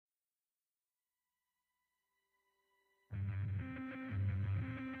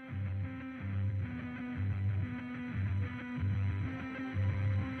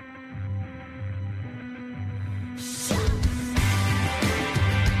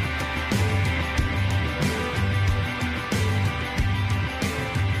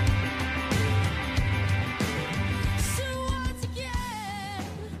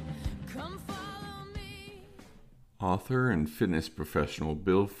Author and fitness professional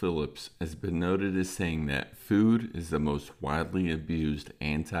Bill Phillips has been noted as saying that food is the most widely abused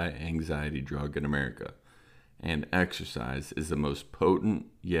anti-anxiety drug in America, and exercise is the most potent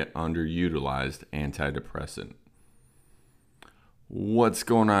yet underutilized antidepressant. What's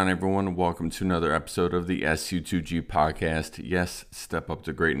going on, everyone? Welcome to another episode of the SU2G podcast. Yes, step up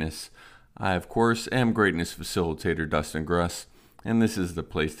to greatness. I, of course, am greatness facilitator Dustin Gruss, and this is the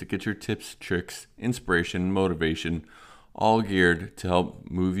place to get your tips, tricks, inspiration, motivation, all geared to help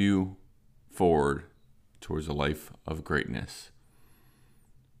move you forward towards a life of greatness.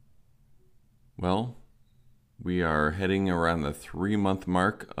 Well, we are heading around the 3-month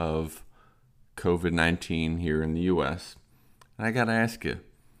mark of COVID-19 here in the U.S., and I gotta ask you,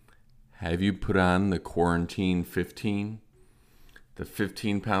 have you put on the quarantine 15? The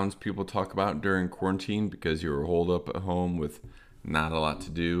 15 pounds people talk about during quarantine because you were holed up at home with not a lot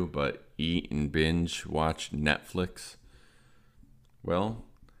to do but eat and binge watch Netflix. Well,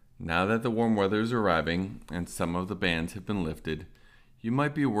 now that the warm weather is arriving and some of the bans have been lifted, you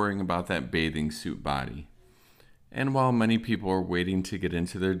might be worrying about that bathing suit body. And while many people are waiting to get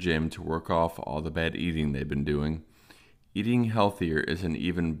into their gym to work off all the bad eating they've been doing, eating healthier is an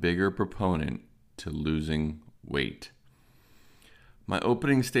even bigger proponent to losing weight. My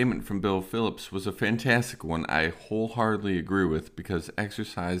opening statement from Bill Phillips was a fantastic one I wholeheartedly agree with because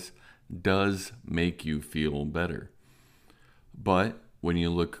exercise does make you feel better. But when you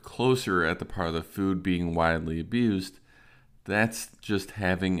look closer at the part of the food being widely abused, that's just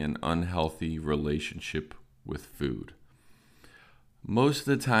having an unhealthy relationship with food. Most of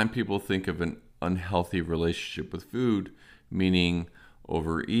the time people think of an unhealthy relationship with food, meaning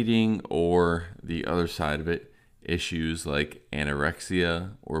overeating or the other side of it, issues like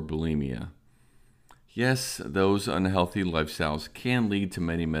anorexia or bulimia. Yes, those unhealthy lifestyles can lead to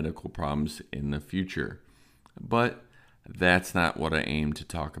many medical problems in the future, but that's not what I aim to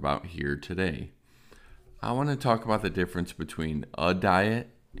talk about here today. I want to talk about the difference between a diet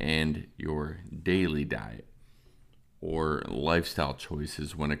and your daily diet, or lifestyle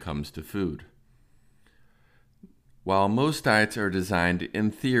choices when it comes to food. While most diets are designed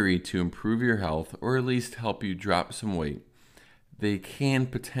in theory to improve your health or at least help you drop some weight, they can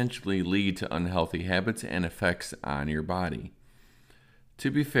potentially lead to unhealthy habits and effects on your body.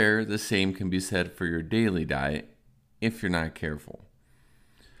 To be fair, the same can be said for your daily diet if you're not careful.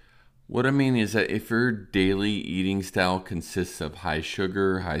 What I mean is that if your daily eating style consists of high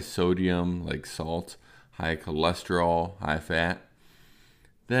sugar, high sodium, like salt, high cholesterol, high fat,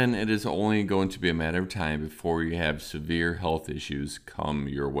 then it is only going to be a matter of time before you have severe health issues come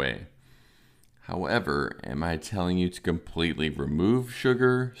your way. However, am I telling you to completely remove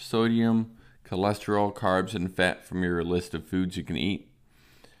sugar, sodium, cholesterol, carbs, and fat from your list of foods you can eat?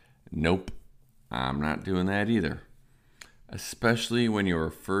 Nope, I'm not doing that either. Especially when you're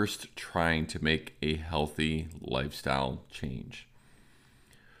first trying to make a healthy lifestyle change.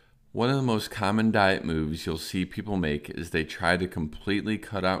 One of the most common diet moves you'll see people make is they try to completely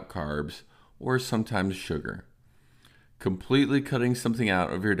cut out carbs or sometimes sugar. Completely cutting something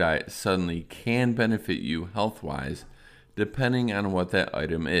out of your diet suddenly can benefit you health-wise depending on what that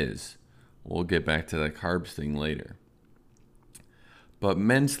item is. We'll get back to that carbs thing later. But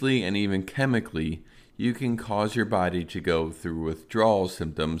mentally and even chemically, you can cause your body to go through withdrawal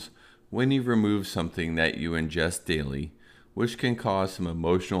symptoms when you remove something that you ingest daily, which can cause some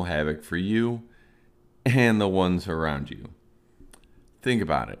emotional havoc for you and the ones around you. Think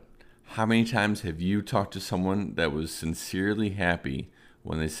about it. How many times have you talked to someone that was sincerely happy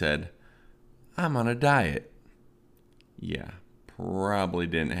when they said, "I'm on a diet"? Yeah, probably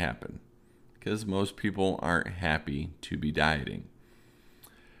didn't happen, because most people aren't happy to be dieting.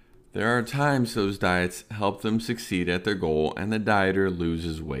 There are times those diets help them succeed at their goal and the dieter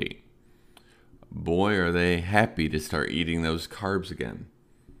loses weight. Boy, are they happy to start eating those carbs again.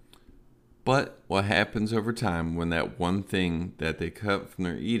 But what happens over time when that one thing that they cut from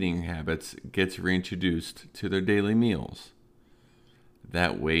their eating habits gets reintroduced to their daily meals?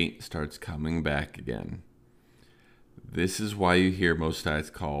 That weight starts coming back again. This is why you hear most diets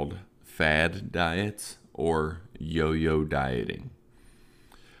called fad diets or yo-yo dieting.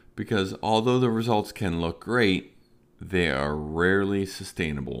 Because although the results can look great, they are rarely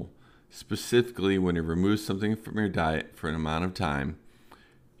sustainable. Specifically, when you remove something from your diet for an amount of time,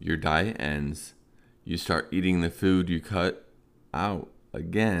 your diet ends, you start eating the food you cut out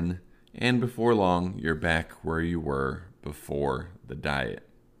again, and before long, you're back where you were before the diet.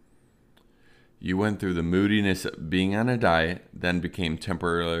 You went through the moodiness of being on a diet, then became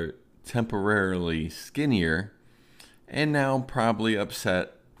temporarily skinnier, and now probably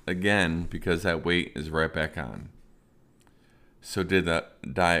upset again because that weight is right back on. So did the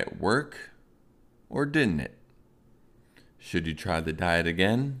diet work or didn't it? Should you try the diet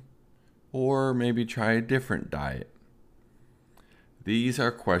again or maybe try a different diet? These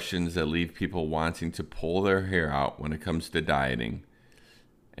are questions that leave people wanting to pull their hair out when it comes to dieting.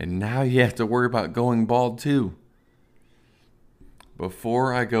 And now you have to worry about going bald too.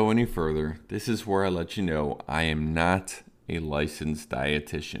 Before I go any further, this is where I let you know I am not a licensed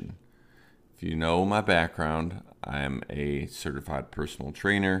dietitian. If you know my background, I am a certified personal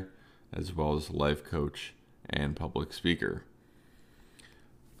trainer, as well as a life coach and public speaker.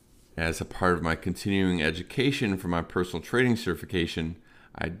 As a part of my continuing education for my personal training certification,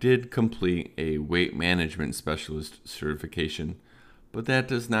 I did complete a weight management specialist certification, but that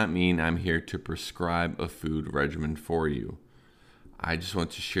does not mean I'm here to prescribe a food regimen for you. I just want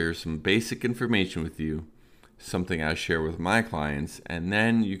to share some basic information with you, something I share with my clients, and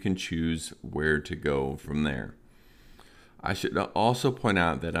then you can choose where to go from there. I should also point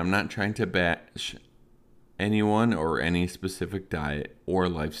out that I'm not trying to bash anyone or any specific diet or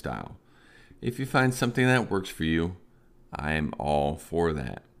lifestyle. If you find something that works for you, I am all for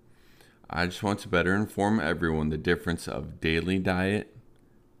that. I just want to better inform everyone the difference of daily diet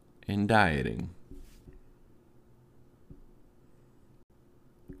and dieting.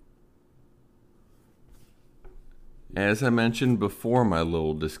 As I mentioned before, my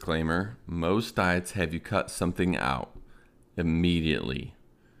little disclaimer, most diets have you cut something out immediately.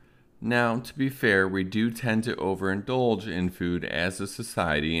 Now, to be fair, we do tend to overindulge in food as a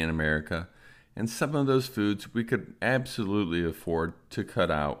society in America, and some of those foods we could absolutely afford to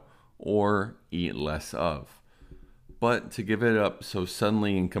cut out or eat less of. But to give it up so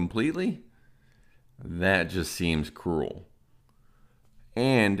suddenly and completely, that just seems cruel.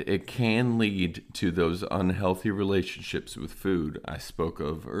 And it can lead to those unhealthy relationships with food I spoke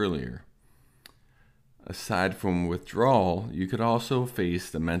of earlier. Aside from withdrawal, you could also face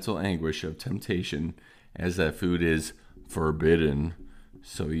the mental anguish of temptation as that food is forbidden,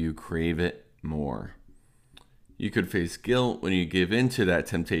 so you crave it more. You could face guilt when you give in to that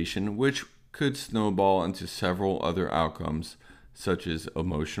temptation, which could snowball into several other outcomes, such as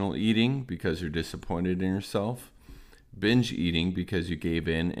emotional eating because you're disappointed in yourself, binge eating because you gave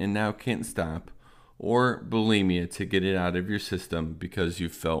in and now can't stop, or bulimia to get it out of your system because you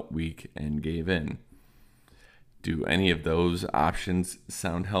felt weak and gave in. Do any of those options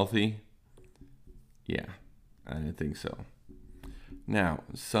sound healthy? Yeah, I didn't think so. Now,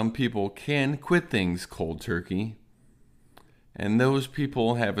 some people can quit things cold turkey, and those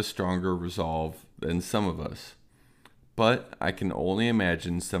people have a stronger resolve than some of us. But I can only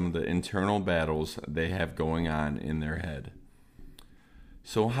imagine some of the internal battles they have going on in their head.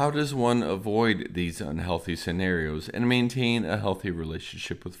 So how does one avoid these unhealthy scenarios and maintain a healthy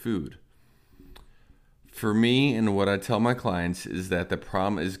relationship with food? For me, and what I tell my clients, is that the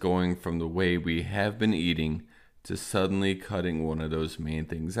problem is going from the way we have been eating to suddenly cutting one of those main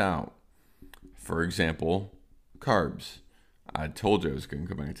things out. For example, carbs. I told you I was going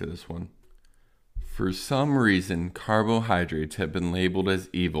to come back to this one. For some reason, carbohydrates have been labeled as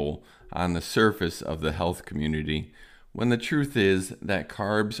evil on the surface of the health community, when the truth is that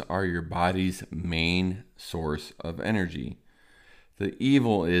carbs are your body's main source of energy. The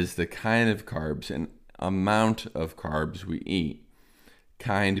evil is the kind of carbs and amount of carbs we eat,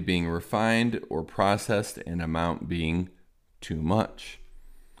 kind being refined or processed and amount being too much.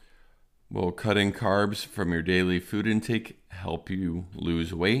 Will cutting carbs from your daily food intake help you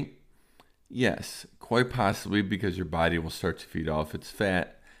lose weight? Yes, quite possibly, because your body will start to feed off its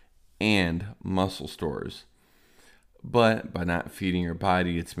fat and muscle stores. But by not feeding your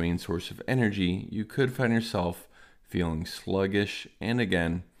body its main source of energy, you could find yourself feeling sluggish and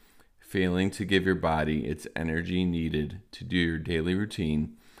again, failing to give your body its energy needed to do your daily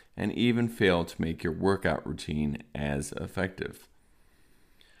routine, and even fail to make your workout routine as effective.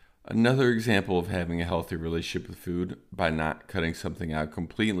 Another example of having a healthy relationship with food by not cutting something out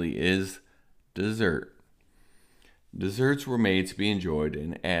completely is dessert. Desserts were made to be enjoyed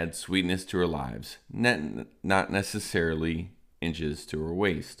and add sweetness to our lives, not necessarily inches to our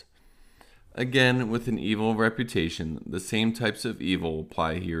waist. Again, with an evil reputation, the same types of evil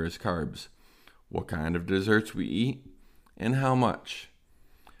apply here as carbs. What kind of desserts we eat and how much.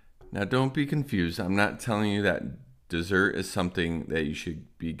 Now don't be confused, I'm not telling you that dessert is something that you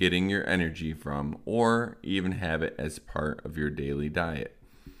should be getting your energy from or even have it as part of your daily diet.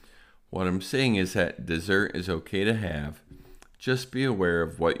 What I'm saying is that dessert is okay to have, just be aware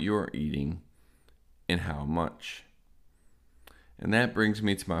of what you're eating and how much. And that brings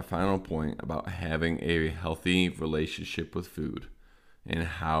me to my final point about having a healthy relationship with food. and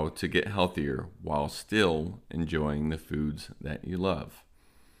how to get healthier while still enjoying the foods that you love.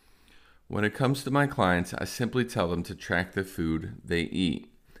 When it comes to my clients, I simply tell them to track the food they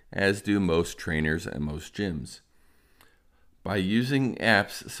eat, as do most trainers and most gyms. By using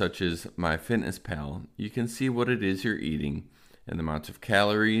apps such as MyFitnessPal, you can see what it is you're eating and the amounts of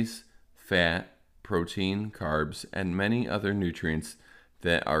calories, fat, protein, carbs, and many other nutrients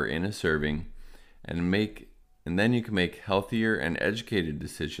that are in a serving, and then you can make healthier and educated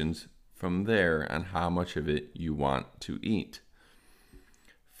decisions from there on how much of it you want to eat.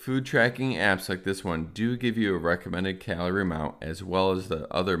 Food tracking apps like this one do give you a recommended calorie amount as well as the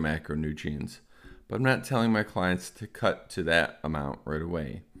other macronutrients, but I'm not telling my clients to cut to that amount right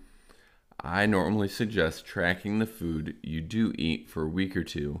away. I normally suggest tracking the food you do eat for a week or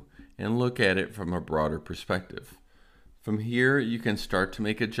two and look at it from a broader perspective. From here, you can start to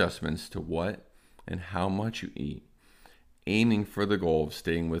make adjustments to what and how much you eat, aiming for the goal of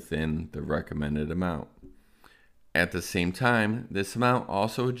staying within the recommended amount. At the same time, this amount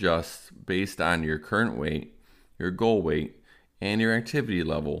also adjusts based on your current weight, your goal weight, and your activity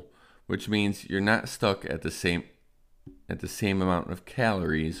level, which means you're not stuck at the same amount of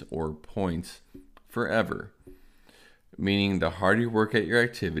calories or points forever. Meaning the harder you work at your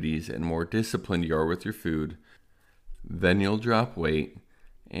activities and more disciplined you are with your food, then you'll drop weight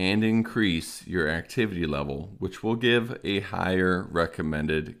and increase your activity level, which will give a higher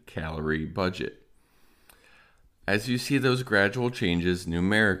recommended calorie budget. As you see those gradual changes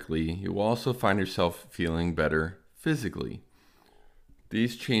numerically, you will also find yourself feeling better physically.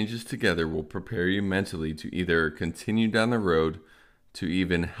 These changes together will prepare you mentally to either continue down the road to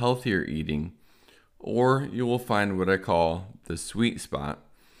even healthier eating, or you will find what I call the sweet spot,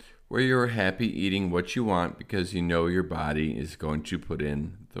 where you're happy eating what you want because you know your body is going to put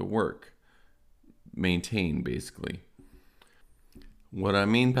in the work. Maintain, basically. What I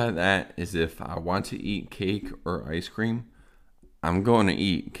mean by that is if I want to eat cake or ice cream, I'm going to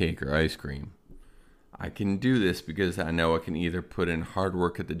eat cake or ice cream. I can do this because I know I can either put in hard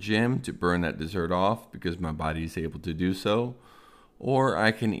work at the gym to burn that dessert off because my body is able to do so, or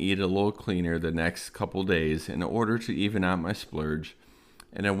I can eat a little cleaner the next couple days in order to even out my splurge,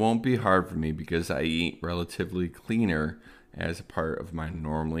 and it won't be hard for me because I eat relatively cleaner as a part of my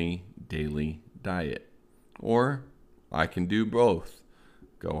normally daily diet. Or I can do both,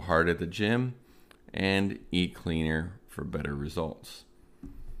 go hard at the gym and eat cleaner for better results,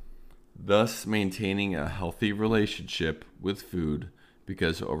 thus maintaining a healthy relationship with food,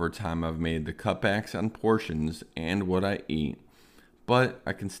 because over time I've made the cutbacks on portions and what I eat, but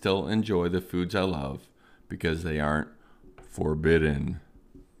I can still enjoy the foods I love because they aren't forbidden.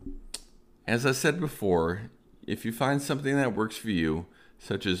 As I said before, if you find something that works for you,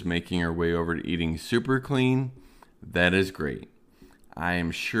 such as making your way over to eating super clean, that is great. I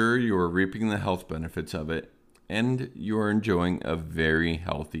am sure you are reaping the health benefits of it, and you are enjoying a very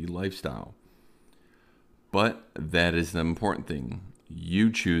healthy lifestyle. But that is the important thing.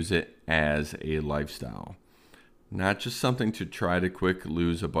 You choose it as a lifestyle, not just something to try to quick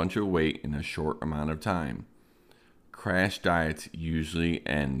lose a bunch of weight in a short amount of time. Crash diets usually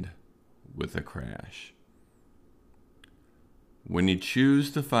end with a crash. When you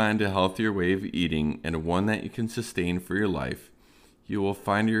choose to find a healthier way of eating and one that you can sustain for your life, you will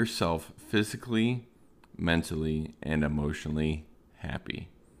find yourself physically, mentally, and emotionally happy.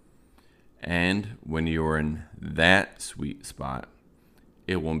 And when you're in that sweet spot,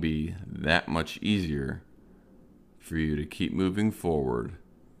 it will be that much easier for you to keep moving forward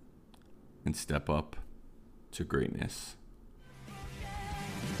and step up to greatness.